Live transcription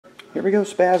Here we go,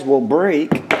 Spaz. We'll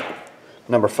break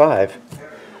number 5.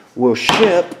 We'll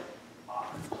ship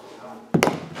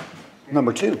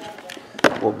number 2.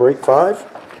 We'll break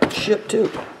 5, ship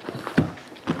 2.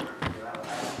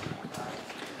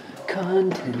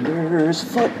 Contenders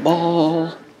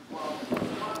football.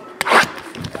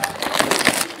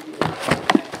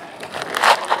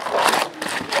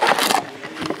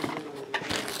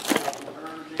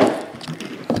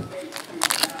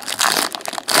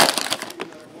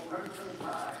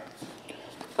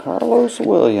 Carlos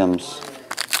Williams.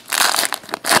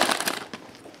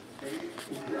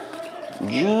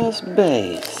 Just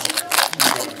base.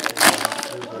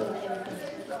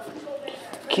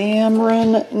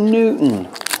 Cameron Newton.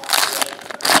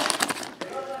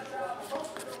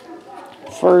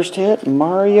 First hit,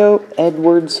 Mario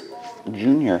Edwards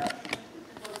Jr.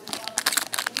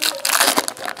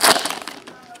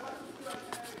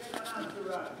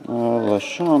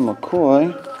 LaShawn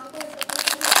McCoy.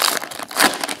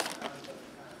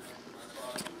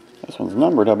 This one's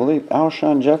numbered, I believe.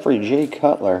 Alshon Jeffrey J.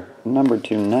 Cutler, numbered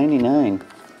to 99.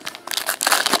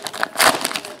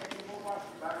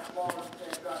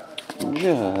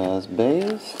 Just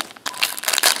base.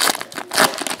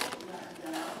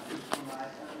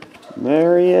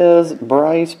 There he is,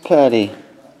 Bryce Petty,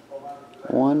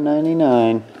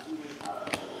 199.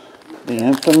 The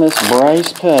infamous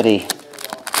Bryce Petty.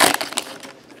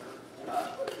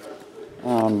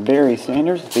 Barry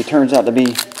Sanders, if he turns out to be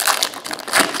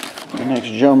the next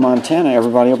Joe Montana,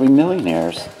 everybody will be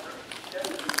millionaires.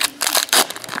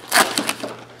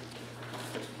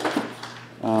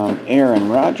 Aaron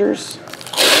Rodgers.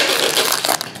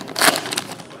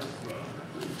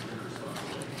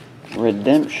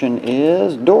 Redemption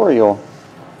is Dorial.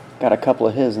 Got a couple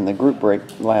of his in the group break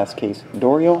last case.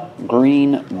 Dorial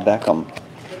Green Beckham.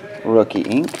 Rookie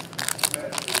ink.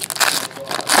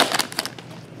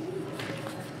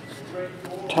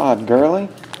 Todd Gurley.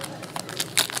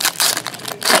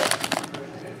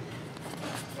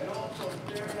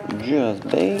 Just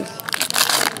base.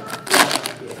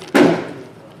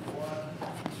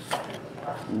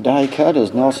 Die cut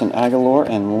is Nelson Aguilar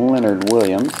and Leonard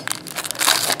Williams.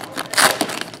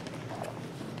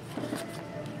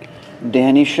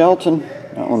 Danny Shelton,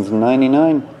 that one's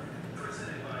 99.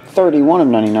 31 of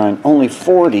 99, only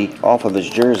 40 off of his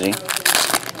jersey.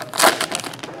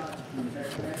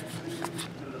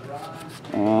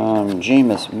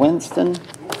 Jameis Winston.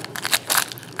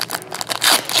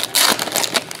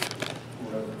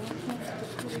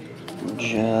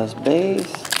 Just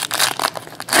base.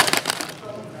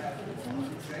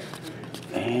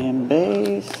 And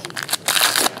base.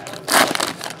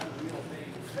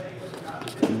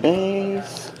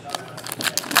 Base.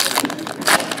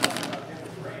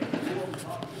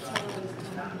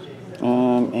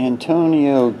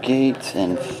 Antonio Gates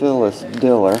and Phyllis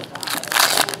Diller.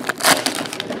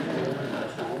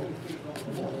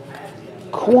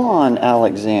 Quan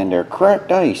Alexander,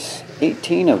 cracked ice,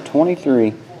 18 of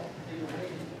 23.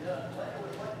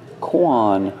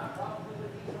 Quan.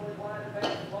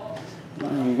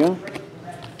 There you go.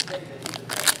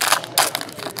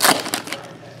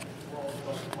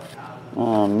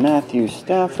 Matthew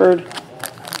Stafford.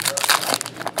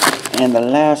 And the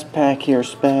last pack here,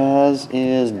 Spaz,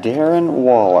 is Darren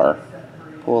Waller.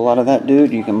 Pull a lot of that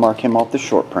dude, you can mark him off the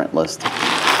short print list.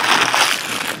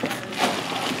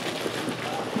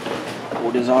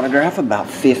 Pulled his autograph about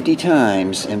 50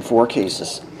 times in 4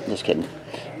 cases. Just kidding.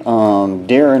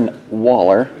 Darren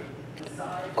Waller.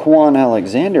 Quan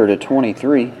Alexander to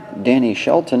 23. Danny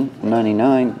Shelton,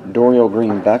 99. Dorial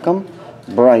Green Beckham.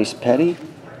 Bryce Petty.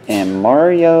 And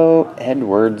Mario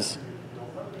Edwards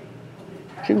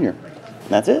Jr.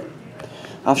 That's it.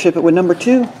 I'll ship it with number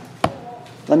 2.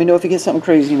 Let me know if you get something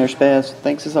crazy in there, Spaz.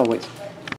 Thanks as always.